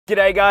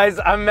G'day guys,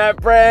 I'm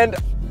Matt Brand,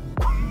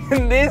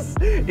 and this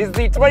is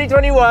the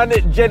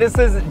 2021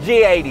 Genesis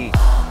G80.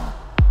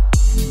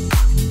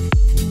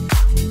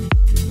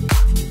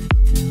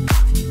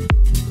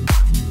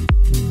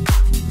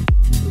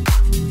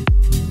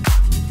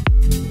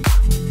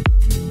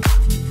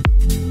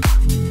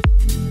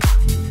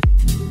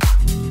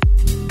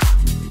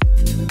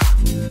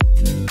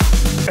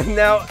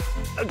 Now,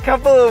 a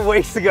couple of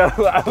weeks ago,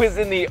 I was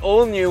in the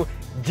all-new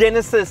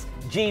Genesis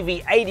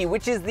G80,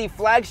 which is the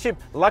flagship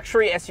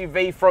luxury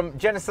SUV from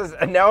Genesis,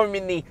 and now I'm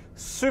in the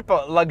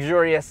super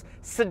luxurious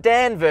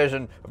sedan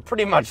version of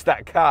pretty much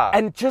that car.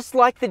 And just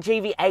like the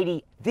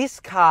GV80, this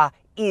car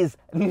is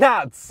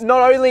nuts.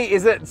 Not only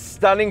is it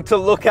stunning to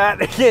look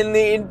at, and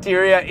the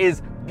interior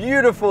is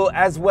beautiful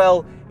as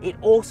well, it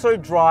also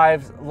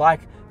drives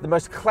like the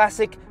most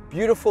classic,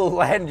 beautiful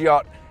land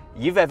yacht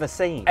you've ever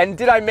seen. And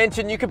did I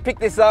mention you can pick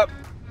this up?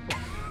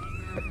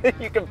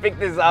 You can pick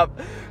this up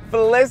for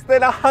less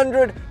than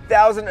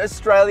 100,000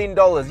 Australian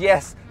dollars.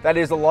 Yes, that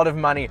is a lot of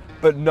money,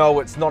 but no,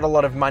 it's not a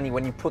lot of money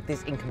when you put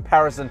this in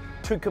comparison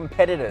to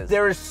competitors.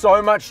 There is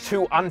so much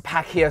to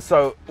unpack here,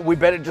 so we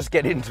better just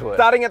get into it.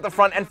 Starting at the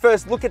front, and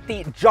first look at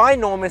the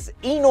ginormous,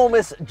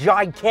 enormous,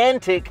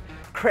 gigantic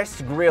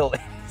crest grille.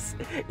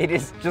 It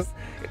is just,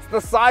 it's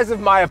the size of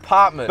my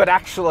apartment, but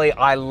actually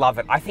I love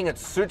it. I think it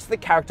suits the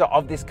character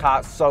of this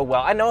car so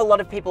well. I know a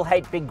lot of people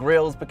hate big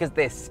grills because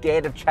they're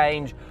scared of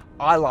change.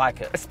 I like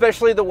it,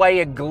 especially the way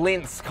it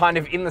glints kind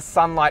of in the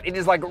sunlight. It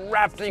is like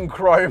wrapped in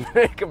chrome.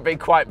 It can be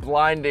quite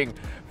blinding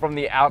from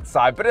the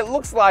outside, but it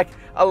looks like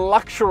a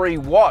luxury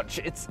watch.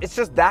 It's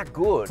just that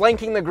good.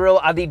 Flanking the grille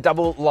are the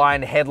double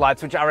line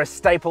headlights, which are a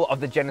staple of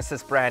the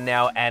Genesis brand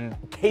now, and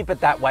keep it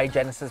that way,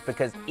 Genesis,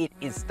 because it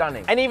is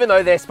stunning. And even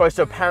though they're supposed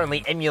to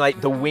apparently emulate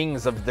the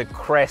wings of the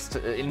crest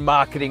in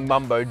marketing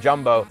mumbo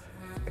jumbo,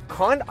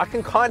 I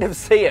can kind of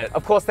see it.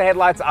 Of course, the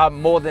headlights are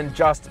more than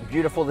just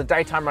beautiful. The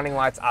daytime running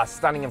lights are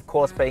stunning, of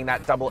course, being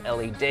that double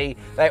LED.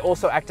 They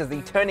also act as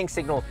the turning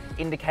signal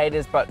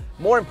indicators, but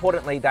more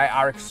importantly, they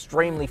are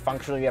extremely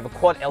functional. You have a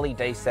quad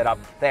LED setup.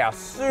 They are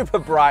super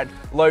bright,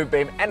 low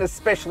beam, and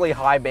especially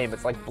high beam.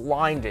 It's like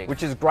blinding,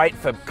 which is great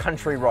for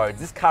country roads.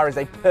 This car is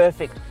a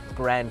perfect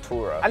Grand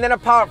Tourer. And then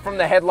apart from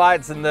the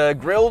headlights and the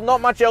grille, not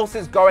much else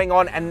is going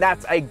on, and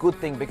that's a good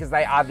thing because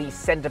they are the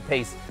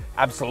centerpiece.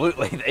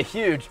 Absolutely, they're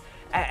huge.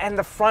 And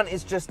the front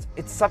is just,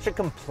 it's such a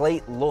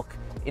complete look,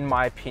 in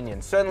my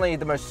opinion. Certainly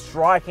the most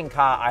striking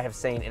car I have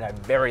seen in a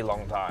very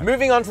long time.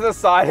 Moving on to the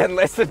side, and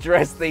let's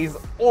address these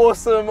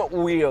awesome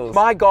wheels.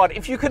 My God,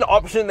 if you can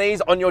option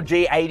these on your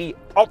G80,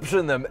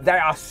 option them. They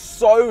are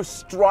so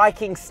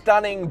striking,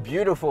 stunning,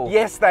 beautiful.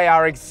 Yes, they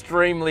are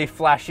extremely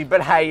flashy,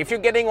 but hey, if you're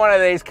getting one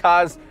of these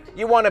cars,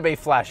 you want to be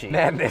flashy.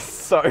 Man, they're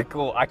so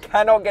cool. I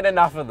cannot get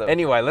enough of them.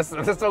 Anyway, let's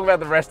talk about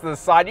the rest of the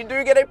side. You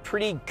do get a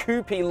pretty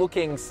coupy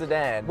looking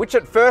sedan, which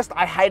at first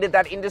I hated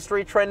that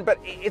industry trend, but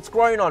it's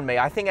grown on me.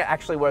 I think it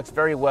actually works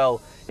very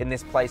well in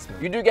this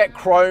placement. You do get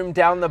chrome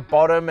down the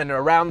bottom and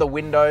around the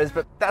windows,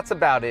 but that's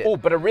about it. Oh,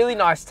 but a really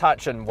nice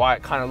touch, and why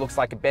it kind of looks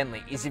like a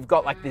Bentley, is you've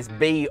got like this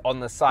B on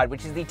the side,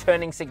 which is the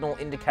turning signal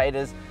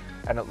indicators,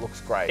 and it looks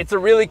great. It's a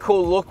really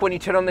cool look when you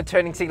turn on the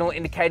turning signal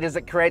indicators.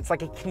 It creates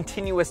like a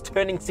continuous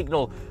turning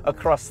signal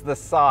across the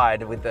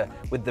side with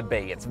the B.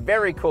 It's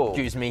very cool.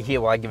 Excuse me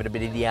here while I give it a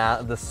bit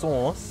of the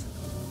sauce.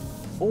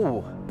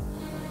 Ooh.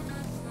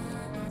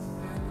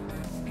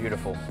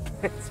 Beautiful.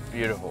 It's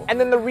beautiful. And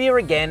then the rear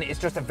again is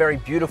just a very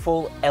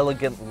beautiful,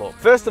 elegant look.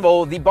 First of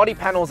all, the body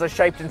panels are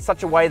shaped in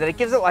such a way that it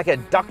gives it like a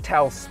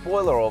ducktail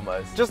spoiler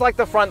almost. Just like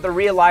the front, the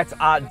rear lights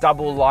are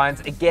double lines.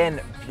 Again,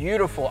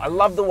 beautiful. I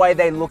love the way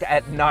they look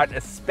at night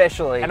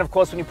especially. And of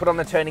course, when you put on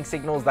the turning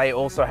signals, they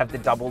also have the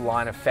double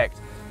line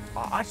effect.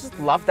 I just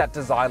love that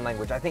design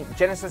language. I think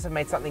Genesis have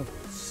made something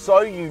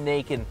so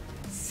unique and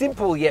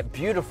simple yet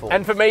beautiful.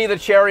 And for me, the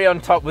cherry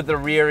on top with the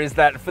rear is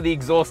that for the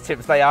exhaust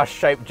tips, they are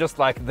shaped just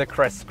like the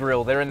crest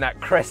grille. They're in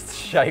that crest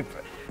shape.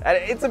 And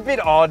it's a bit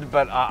odd,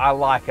 but I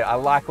like it. I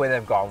like where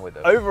they've gone with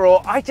it.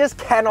 Overall, I just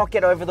cannot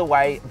get over the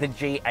way the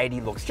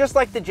G80 looks. Just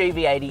like the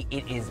GV80,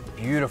 it is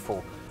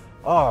beautiful.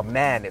 Oh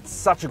man, it's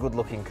such a good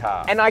looking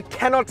car. And I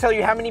cannot tell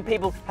you how many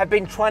people have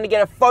been trying to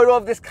get a photo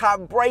of this car,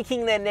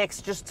 breaking their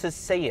necks just to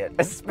see it.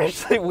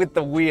 Especially with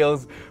the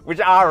wheels,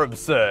 which are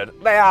absurd.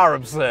 They are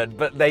absurd,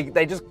 but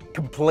they just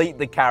complete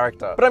the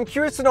character. But I'm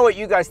curious to know what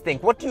you guys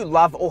think. What do you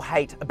love or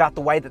hate about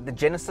the way that the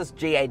Genesis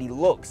G80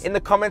 looks? In the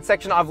comment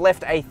section, I've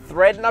left a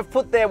thread and I've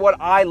put there what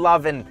I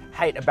love and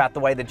hate about the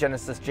way the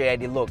Genesis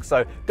G80 looks.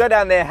 So go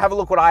down there, have a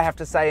look what I have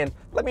to say, and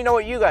let me know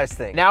what you guys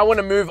think. Now I want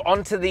to move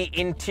on to the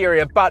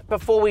interior, but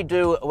before we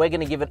do, we're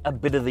going to give it a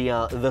bit of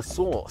the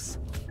sauce.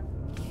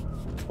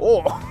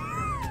 Oh.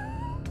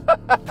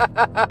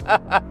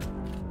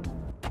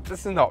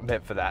 This is not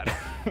meant for that.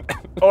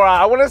 All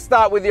right, I want to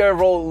start with the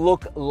overall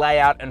look,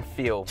 layout, and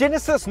feel.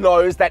 Genesis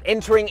knows that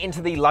entering into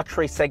the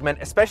luxury segment,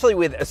 especially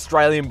with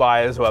Australian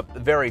buyers who are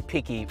very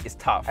picky, is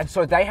tough. And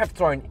so they have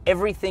thrown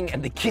everything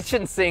and the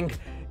kitchen sink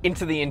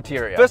into the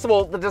interior. First of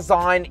all, the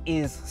design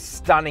is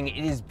stunning.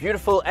 It is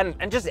beautiful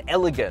and just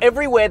elegant.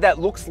 Everywhere that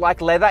looks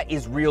like leather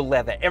is real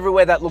leather.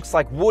 Everywhere that looks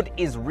like wood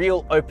is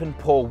real open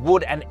pore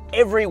wood, and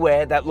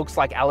everywhere that looks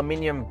like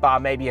aluminium, bar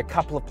maybe a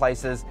couple of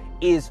places,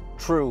 is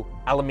true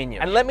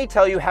aluminium. And let me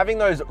tell you, having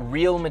those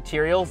real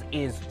materials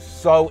is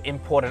so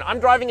important. I'm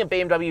driving a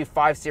BMW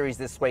 5 Series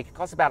this week. It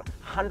costs about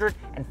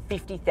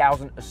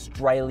 150,000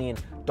 Australian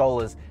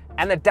dollars.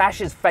 And the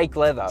dash is fake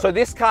leather. So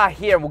this car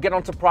here, we'll get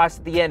onto price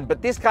at the end,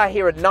 but this car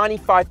here at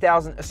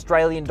 95,000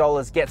 Australian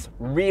dollars gets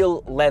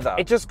real leather.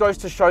 It just goes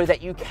to show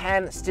that you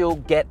can still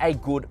get a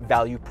good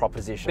value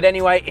proposition. But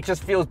anyway, it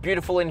just feels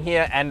beautiful in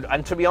here, and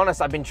to be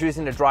honest, I've been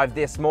choosing to drive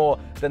this more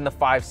than the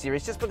 5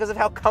 Series just because of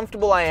how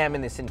comfortable I am in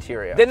this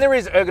interior. Then there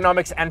is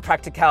ergonomics and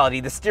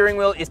practicality. The steering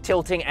wheel is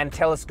tilting and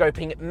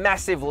telescoping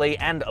massively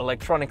and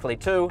electronically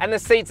too, and the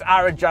seats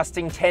are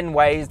adjusting 10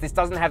 ways. This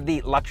doesn't have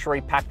the luxury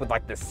pack with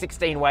like the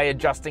 16-way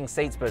adjusting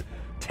seats, but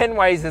 10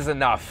 ways is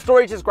enough.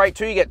 Storage is great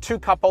too. You get 2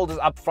 cup holders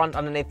up front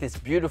underneath this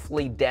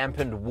beautifully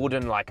dampened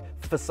wooden like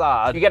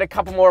facade. You get a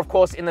couple more, of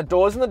course, in the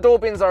doors, and the door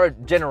bins are a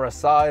generous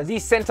size. The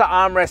center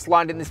armrest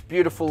lined in this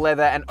beautiful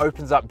leather and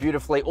opens up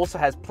beautifully. Also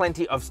has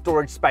plenty of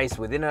storage space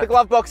within it. The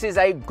glove box is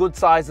a good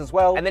size as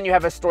well. And then you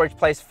have a storage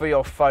place for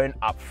your phone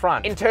up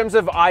front. In terms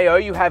of I/O,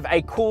 you have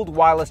a cooled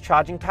wireless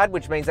charging pad,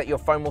 which means that your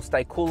phone will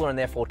stay cooler and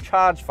therefore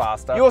charge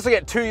faster. You also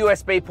get 2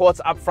 USB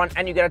ports up front,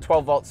 and you get a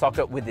 12-volt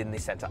socket within the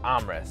center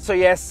armrest. So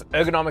yes,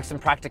 ergonomics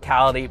and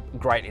practicality,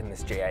 great in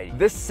this G80.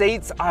 The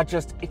seats are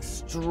just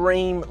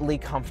extremely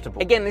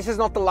comfortable. Again, this is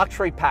not the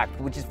luxury pack,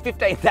 which is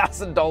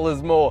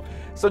 $15,000 more.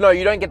 So no,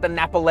 you don't get the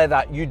Napa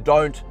leather. You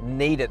don't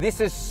need it.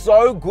 This is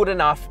so good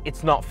enough,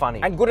 it's not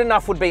funny. And good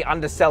enough would be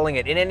underselling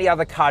it. In any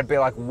other car, I'd be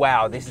like,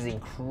 wow, this is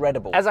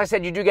incredible. As I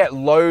said, you do get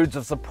loads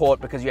of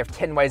support because you have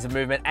 10 ways of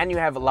movement, and you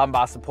have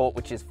lumbar support,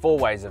 which is 4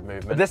 ways of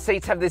movement. The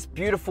seats have this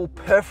beautiful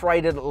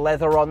perforated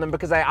leather on them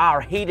because they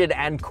are heated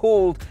and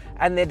cooled,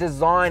 and their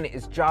design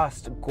is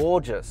just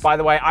gorgeous. By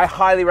the way, I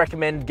highly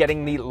recommend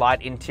getting the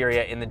light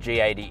interior in the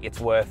G80. It's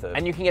worth it.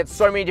 And you can get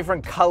so many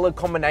different color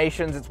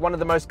combinations. It's one of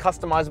the most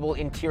customizable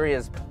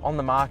interiors on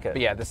the market.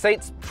 But yeah, the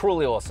seat's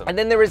truly awesome. And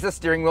then there is the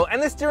steering wheel,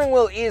 and the steering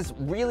wheel is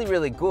really,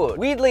 really good.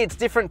 Weirdly, it's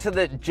different to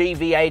the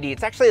GV80.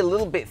 It's actually a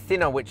little bit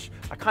thinner, which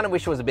I kind of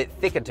wish it was a bit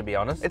thicker, to be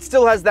honest. It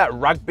still has that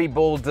rugby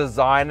ball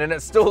design, and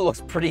it still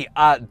looks pretty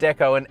Art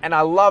Deco, and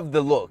I love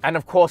the look. And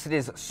of course, it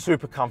is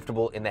super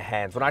comfortable in the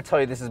hands. When I tell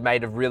you this is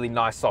made of really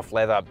nice soft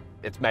leather,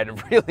 it's made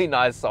of really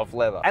nice soft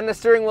leather. And the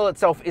steering wheel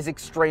itself is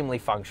extremely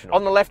functional.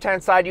 On the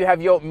left-hand side, you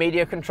have your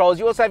media controls.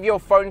 You also have your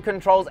phone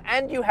controls,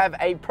 and you have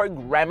a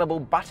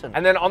programmable button.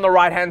 And then on the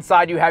right-hand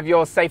side, you have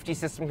your safety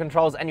system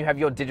controls, and you have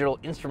your digital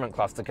instrument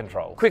cluster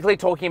control. Quickly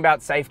talking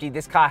about safety,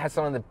 this car has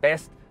some of the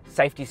best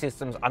safety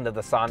systems under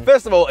the sun.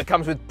 First of all, it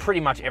comes with pretty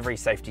much every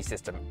safety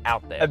system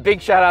out there. A big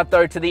shout out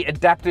though to the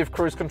adaptive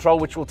cruise control,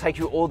 which will take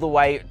you all the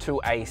way to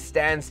a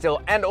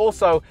standstill, and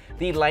also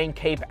the lane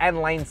keep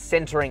and lane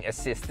centering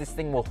assist. This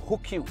thing will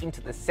hook you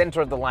into the center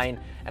of the lane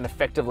and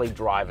effectively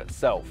drive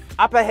itself.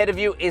 Up ahead of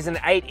you is an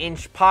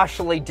 8-inch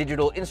partially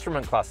digital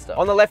instrument cluster.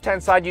 On the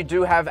left-hand side, you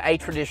do have a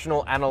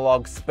traditional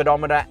analog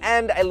speedometer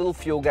and a little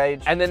fuel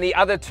gauge. And then the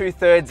other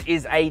 2/3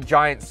 is a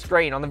giant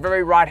screen. On the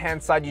very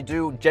right-hand side, you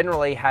do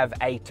generally have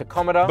a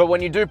tachometer, but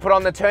when you do put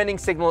on the turning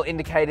signal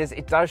indicators,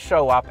 it does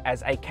show up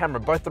as a camera,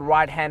 both the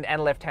right-hand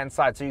and left-hand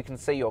side, so you can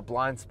see your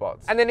blind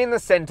spots. And then in the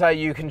center,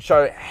 you can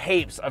show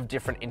heaps of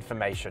different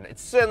information.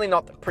 It's certainly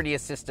not the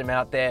prettiest system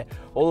out there.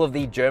 All of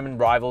the German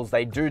rivals,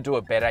 they do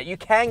it better. You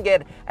can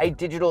get a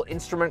digital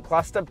instrument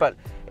cluster, but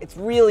it's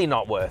really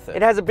not worth it.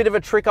 It has a bit of a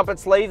trick up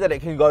its sleeve that it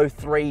can go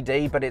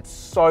 3D, but it's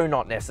so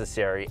not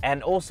necessary.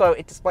 And also,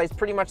 it displays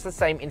pretty much the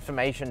same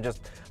information,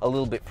 just a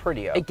little bit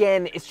prettier.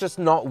 Again, it's just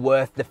not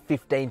worth the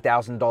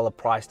 $15,000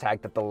 price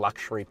tag that the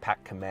luxury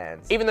pack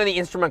commands. Even though the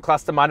instrument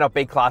cluster might not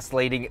be class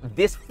leading,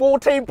 this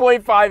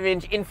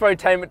 14.5-inch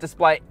infotainment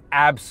display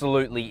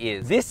absolutely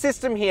is. This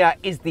system here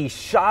is the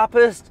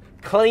sharpest,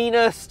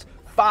 cleanest,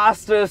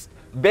 fastest,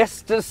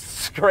 bestest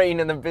screen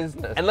in the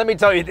business. And let me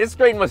tell you, this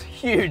screen was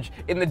huge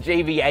in the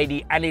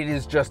GV80, and it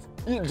is just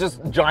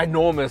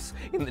ginormous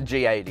in the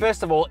G80.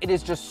 First of all, it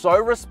is just so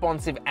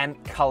responsive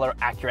and color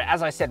accurate.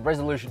 As I said,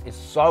 resolution is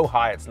so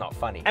high, it's not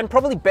funny. And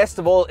probably best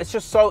of all, it's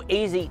just so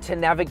easy to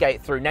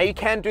navigate through. Now you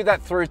can do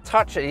that through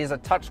touch. It is a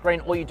touch screen,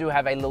 or you do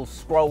have a little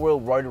scroll wheel,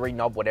 rotary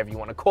knob, whatever you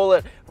want to call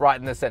it, right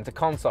in the center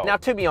console. Now,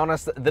 to be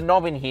honest, the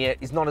knob in here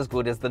is not as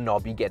good as the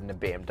knob you get in a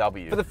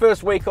BMW. For the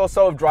first week or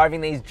so of driving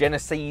these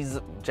Genesis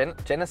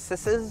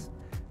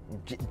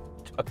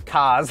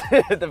cars,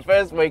 the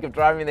first week of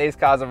driving these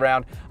cars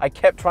around, I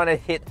kept trying to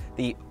hit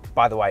the,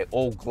 by the way,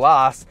 all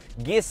glass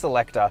gear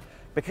selector,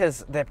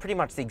 because they're pretty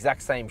much the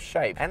exact same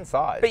shape and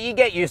size. But you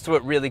get used to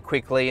it really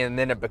quickly, and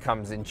then it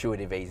becomes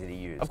intuitive, easy to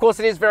use. Of course,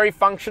 it is very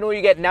functional.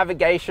 You get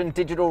navigation,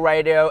 digital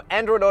radio,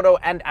 Android Auto,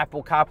 and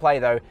Apple CarPlay,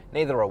 though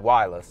neither are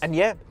wireless. And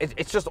yeah,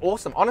 it's just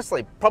awesome.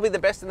 Honestly, probably the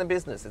best in the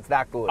business. It's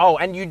that good. Oh,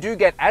 and you do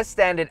get, as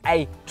standard,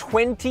 a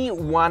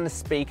 21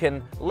 speaker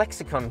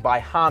Lexicon by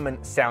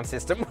Harman sound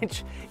system,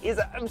 which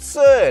is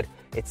absurd.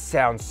 it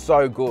sounds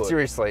so good.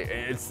 Seriously,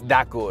 it's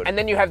that good. And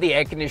then you have the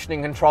air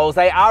conditioning controls.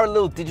 They are a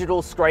little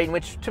digital screen,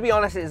 which to be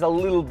honest is a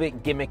little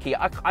bit gimmicky.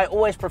 I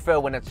always prefer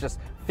when it's just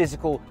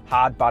physical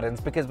hard buttons,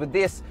 because with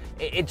this,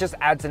 it just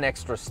adds an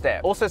extra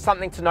step. Also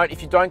something to note,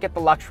 if you don't get the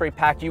luxury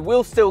pack, you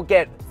will still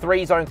get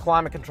 3-zone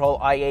climate control,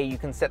 i.e. you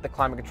can set the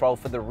climate control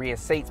for the rear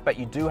seats, but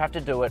you do have to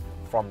do it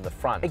from the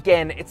front.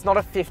 Again, it's not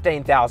a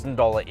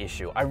 $15,000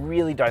 issue. I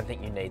really don't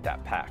think you need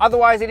that pack.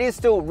 Otherwise, it is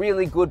still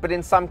really good, but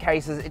in some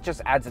cases, it just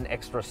adds an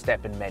extra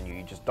step in menu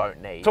you just don't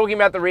need. Talking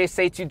about the rear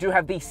seats, you do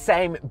have the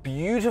same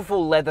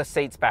beautiful leather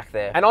seats back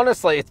there. And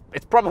honestly,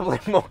 it's probably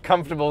more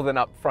comfortable than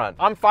up front.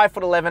 I'm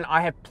 5'11",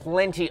 I have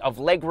plenty of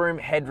legroom,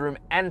 headroom,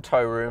 and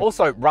toe room.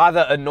 Also,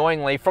 rather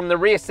annoyingly, from the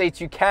rear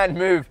seats, you can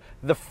move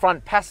the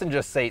front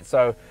passenger seat,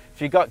 so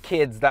if you've got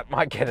kids, that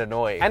might get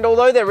annoying. And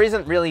although there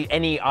isn't really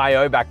any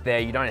I/O back there,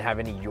 you don't have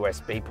any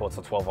USB ports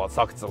or 12-volt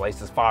sockets, at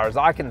least as far as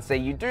I can see,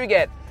 you do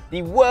get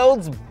the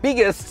world's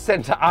biggest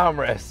center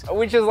armrest,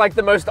 which is like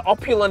the most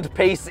opulent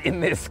piece in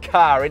this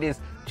car. It is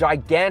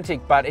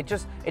gigantic, but it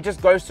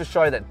just goes to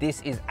show that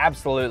this is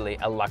absolutely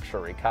a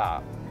luxury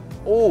car.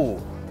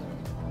 Oh,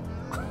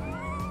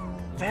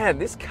 man,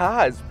 this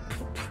car is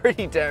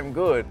pretty damn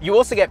good. You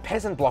also get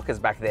peasant blockers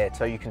back there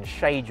so you can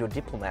shade your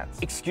diplomats.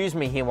 Excuse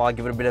me here while I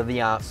give it a bit of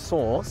the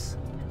sauce.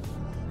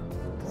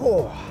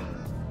 Oh.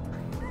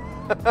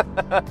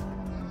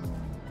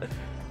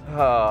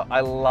 Oh,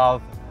 I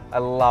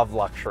love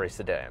luxury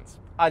sedans.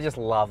 I just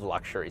love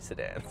luxury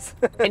sedans.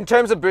 In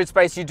terms of boot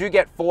space, you do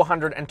get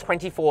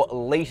 424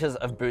 liters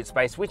of boot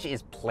space, which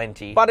is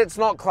plenty, but it's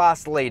not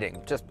class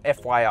leading, just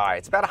FYI.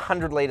 It's about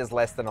 100 liters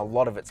less than a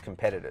lot of its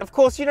competitors. Of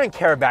course, you don't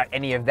care about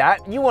any of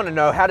that. You want to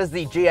know, how does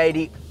the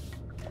G80,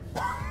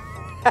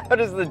 how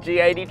does the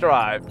G80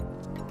 drive?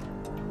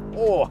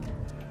 Oh,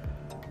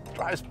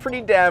 drives pretty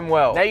damn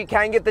well. Now you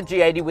can get the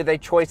G80 with a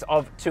choice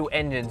of 2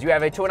 engines. You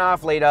have a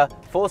 2.5 litre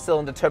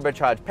 4-cylinder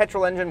turbocharged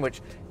petrol engine,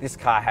 which this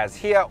car has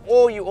here,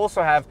 or you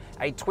also have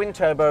a twin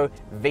turbo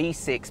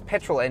V6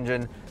 petrol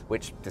engine,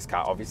 which this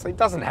car obviously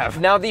doesn't have.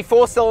 Now the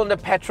 4-cylinder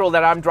petrol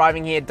that I'm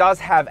driving here does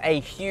have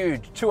a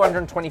huge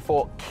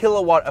 224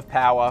 kilowatt of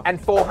power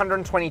and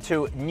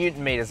 422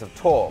 Newton meters of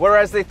torque.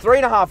 Whereas the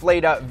 3.5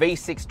 litre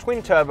V6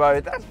 twin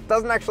turbo, that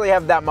doesn't actually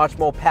have that much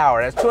more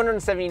power. It has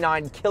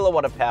 279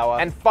 kilowatt of power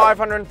and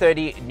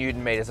 530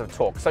 Newton meters of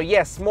torque. So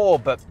yes, more,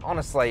 but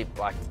honestly,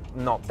 like,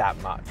 not that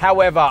much.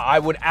 However, I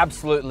would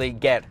absolutely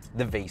get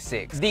the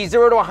V6. The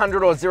 0 to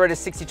 100 or 0 to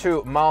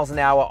 62 miles an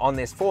hour on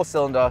this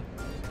 4-cylinder,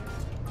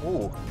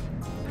 ooh.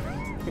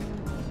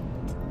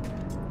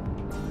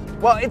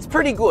 Well, it's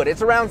pretty good.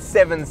 It's around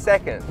 7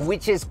 seconds,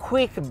 which is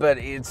quick, but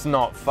it's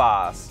not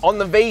fast. On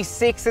the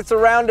V6, it's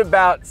around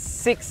about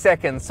 6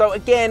 seconds. So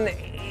again,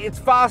 it's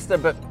faster,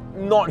 but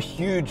not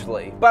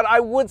hugely. But I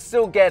would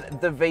still get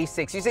the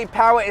V6. You see,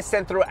 power is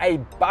sent through a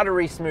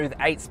buttery smooth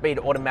 8-speed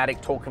automatic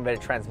torque converter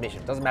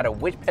transmission. Doesn't matter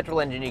which petrol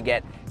engine you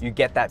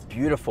get that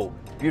beautiful,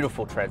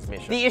 beautiful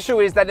transmission. The issue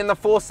is that in the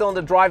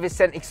 4-cylinder, drive is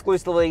sent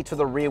exclusively to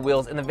the rear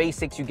wheels. In the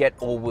V6, you get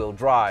all-wheel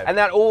drive. And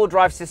that all-wheel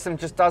drive system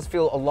just does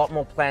feel a lot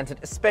more planted,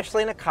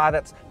 especially in a car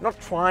that's not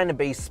trying to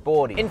be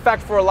sporty. In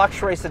fact, for a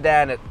luxury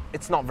sedan,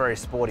 it's not very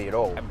sporty at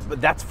all.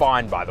 But that's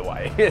fine, by the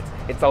way.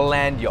 It's a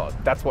land yacht.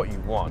 That's what you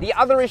want. The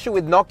other issue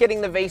with not getting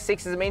the V6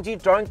 is it means you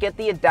don't get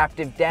the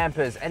adaptive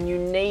dampers, and you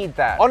need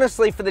that.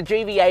 Honestly, for the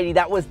GV80,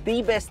 that was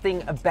the best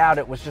thing about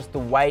it, was just the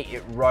way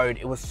it rode.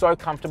 It was so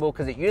comfortable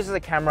because it uses a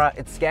camera,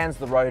 it scans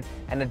the road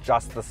and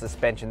adjusts the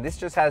suspension. This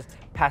just has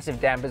passive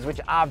dampers, which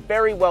are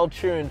very well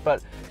tuned,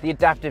 but the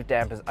adaptive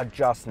dampers are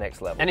just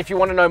next level. And if you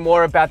want to know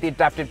more about the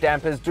adaptive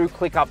dampers, do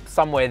click up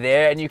somewhere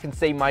there and you can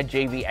see my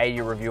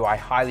GV80 review. I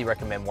highly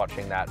recommend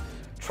watching that.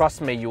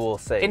 Trust me, you will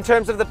see. In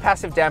terms of the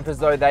passive dampers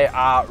though, they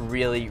are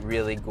really,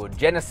 really good.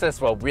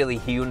 Genesis, well, really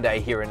Hyundai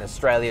here in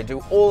Australia, do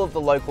all of the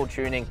local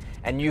tuning,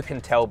 and you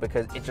can tell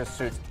because it just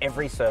suits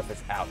every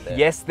surface out there.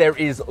 Yes, there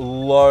is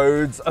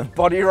loads of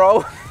body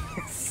roll,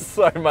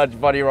 so much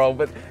body roll,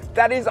 but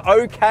that is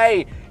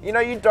okay. You know,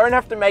 you don't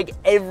have to make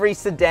every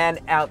sedan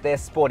out there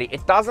sporty.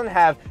 It doesn't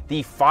have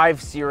the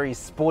 5 Series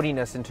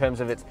sportiness in terms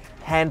of its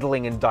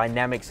handling and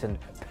dynamics and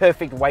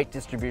perfect weight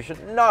distribution.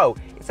 No,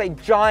 it's a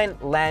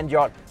giant land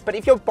yacht. But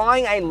if you're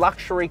buying a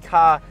luxury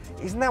car,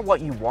 isn't that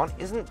what you want?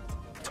 Isn't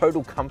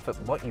total comfort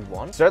what you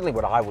want? Certainly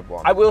what I would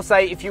want. I will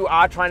say, if you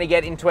are trying to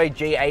get into a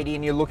G80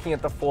 and you're looking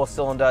at the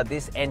 4-cylinder,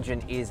 this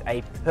engine is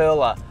a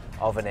pearler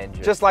of an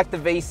engine. Just like the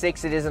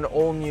V6, it is an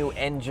all-new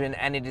engine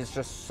and it is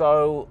just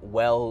so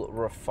well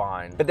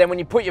refined. But then when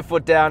you put your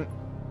foot down,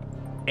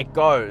 it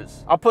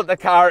goes. I'll put the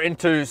car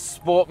into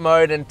sport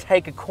mode and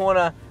take a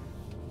corner.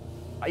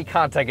 You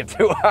can't take it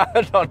too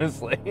hard,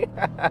 honestly.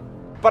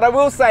 But I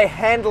will say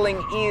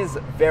handling is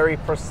very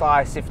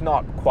precise, if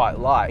not quite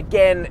light.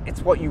 Again,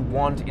 it's what you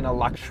want in a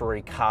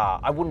luxury car.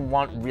 I wouldn't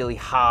want really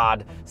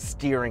hard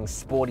steering,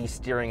 sporty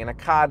steering in a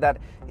car that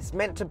is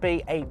meant to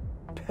be a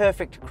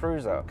perfect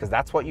cruiser, because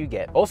that's what you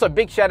get. Also,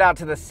 big shout out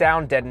to the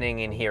sound deadening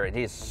in here. It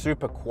is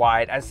super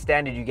quiet. As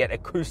standard, you get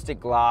acoustic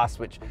glass,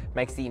 which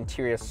makes the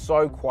interior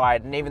so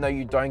quiet. And even though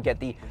you don't get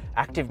the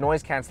active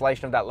noise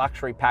cancellation of that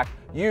luxury pack,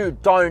 you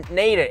don't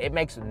need it. It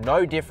makes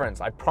no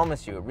difference. I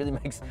promise you, it really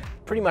makes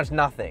pretty much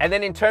nothing. And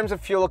then in terms of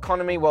fuel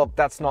economy, well,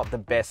 that's not the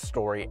best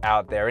story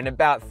out there. In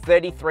about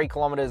 33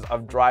 kilometers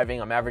of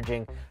driving, I'm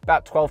averaging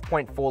about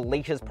 12.4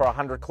 liters per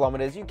 100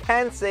 kilometers. You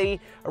can see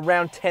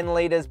around 10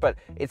 liters, but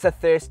it's a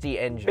thirsty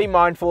engine. Be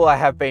mindful, I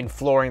have been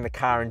flooring the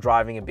car and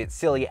driving a bit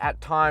silly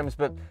at times,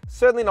 but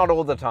certainly not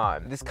all the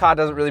time. This car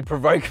doesn't really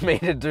provoke me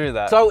to do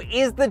that. So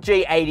is the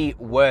G80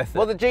 worth it?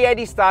 Well, the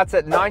G80 starts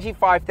at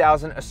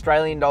 95,000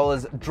 Australian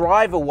dollars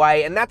drive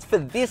away, and that's for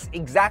this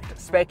exact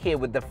spec here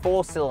with the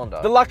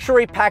 4-cylinder. The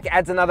luxury pack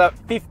adds another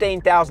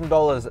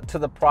 $15,000 to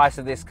the price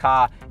of this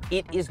car.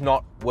 It is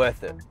not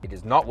worth it. It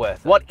is not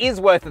worth it. What is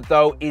worth it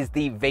though is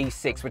the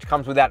V6, which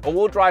comes with that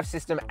all-wheel drive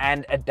system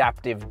and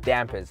adaptive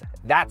dampers.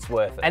 That's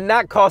worth it. And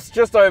that costs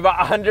just over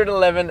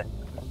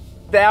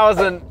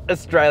 111,000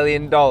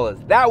 Australian dollars.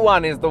 That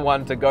one is the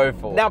one to go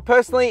for. Now,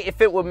 personally,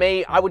 if it were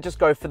me, I would just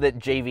go for the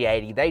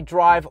GV80. They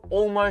drive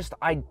almost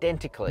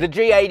identically. The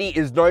G80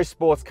 is no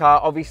sports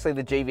car. Obviously,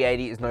 the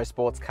GV80 is no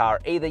sports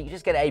car either. You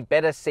just get a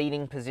better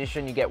seating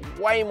position. You get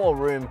way more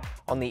room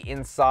on the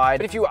inside.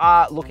 But if you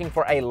are looking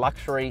for a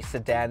luxury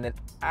sedan, then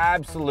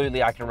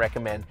absolutely I can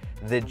recommend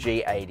the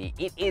G80.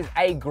 It is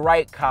a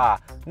great car.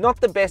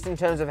 Not the best in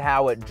terms of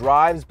how it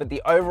drives, but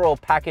the overall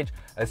package,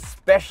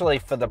 especially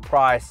for the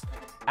price,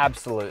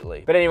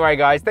 absolutely. But anyway,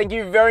 guys, thank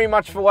you very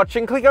much for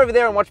watching. Click over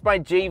there and watch my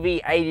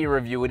GV80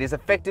 review. It is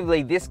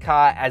effectively this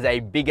car as a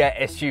bigger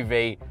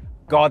SUV.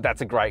 God,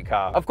 that's a great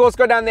car. Of course,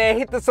 go down there,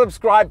 hit the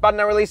subscribe button.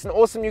 I release an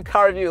awesome new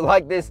car review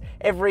like this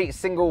every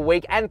single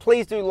week. And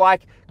please do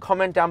like,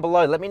 comment down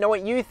below. Let me know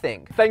what you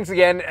think. Thanks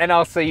again, and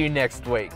I'll see you next week.